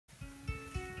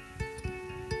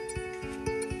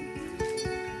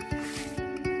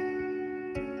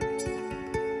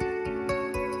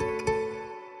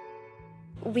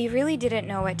We really didn't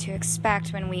know what to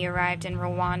expect when we arrived in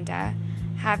Rwanda.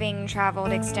 Having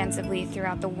traveled extensively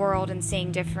throughout the world and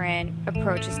seeing different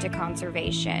approaches to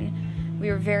conservation, we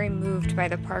were very moved by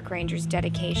the park ranger's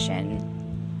dedication.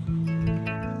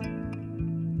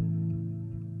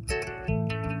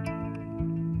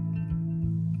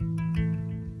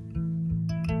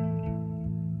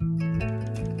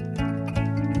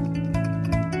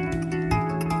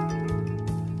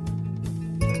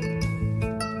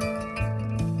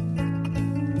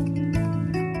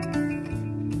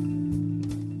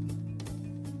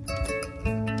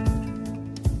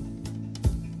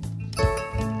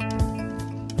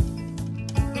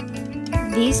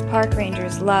 These park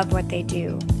rangers love what they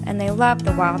do, and they love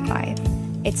the wildlife.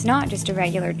 It's not just a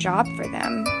regular job for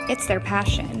them, it's their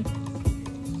passion.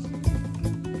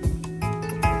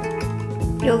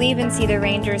 You'll even see the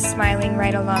rangers smiling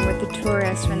right along with the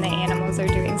tourists when the animals are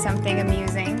doing something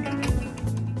amusing.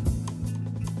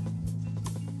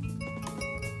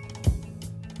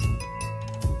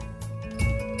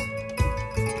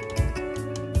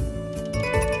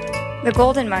 The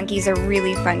golden monkeys are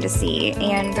really fun to see,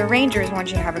 and the rangers want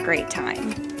you to have a great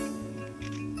time.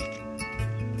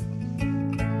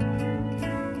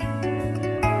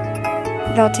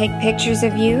 They'll take pictures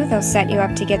of you, they'll set you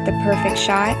up to get the perfect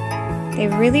shot. They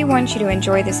really want you to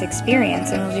enjoy this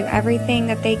experience and will do everything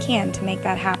that they can to make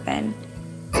that happen.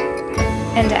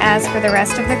 And as for the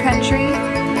rest of the country,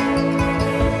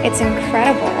 it's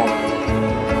incredible.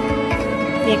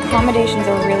 The accommodations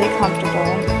are really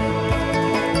comfortable.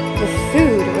 The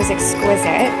food was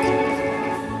exquisite.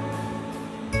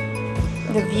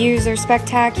 The views are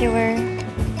spectacular.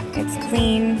 It's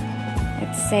clean,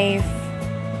 it's safe,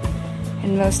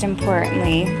 and most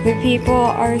importantly, the people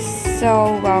are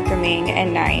so welcoming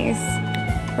and nice.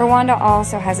 Rwanda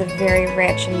also has a very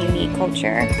rich and unique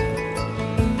culture.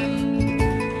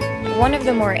 One of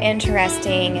the more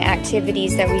interesting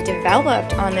activities that we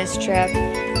developed on this trip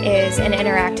is an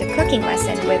interactive cooking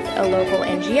lesson with a local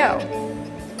NGO.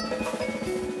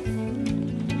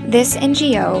 This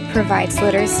NGO provides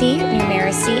literacy,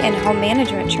 numeracy, and home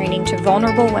management training to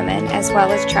vulnerable women as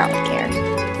well as childcare.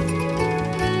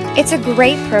 It's a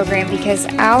great program because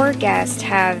our guests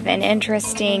have an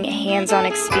interesting hands-on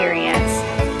experience,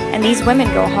 and these women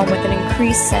go home with an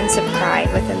increased sense of pride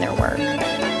within their work.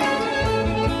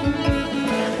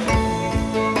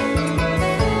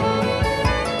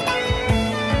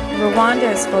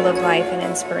 Rwanda is full of life and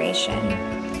inspiration,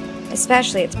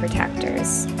 especially its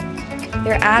protectors.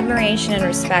 Their admiration and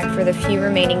respect for the few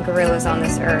remaining gorillas on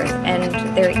this earth and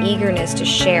their eagerness to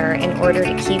share in order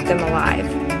to keep them alive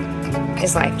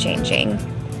is life-changing.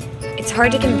 It's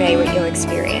hard to convey what you'll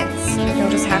experience. You'll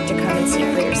just have to come and see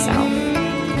for yourself.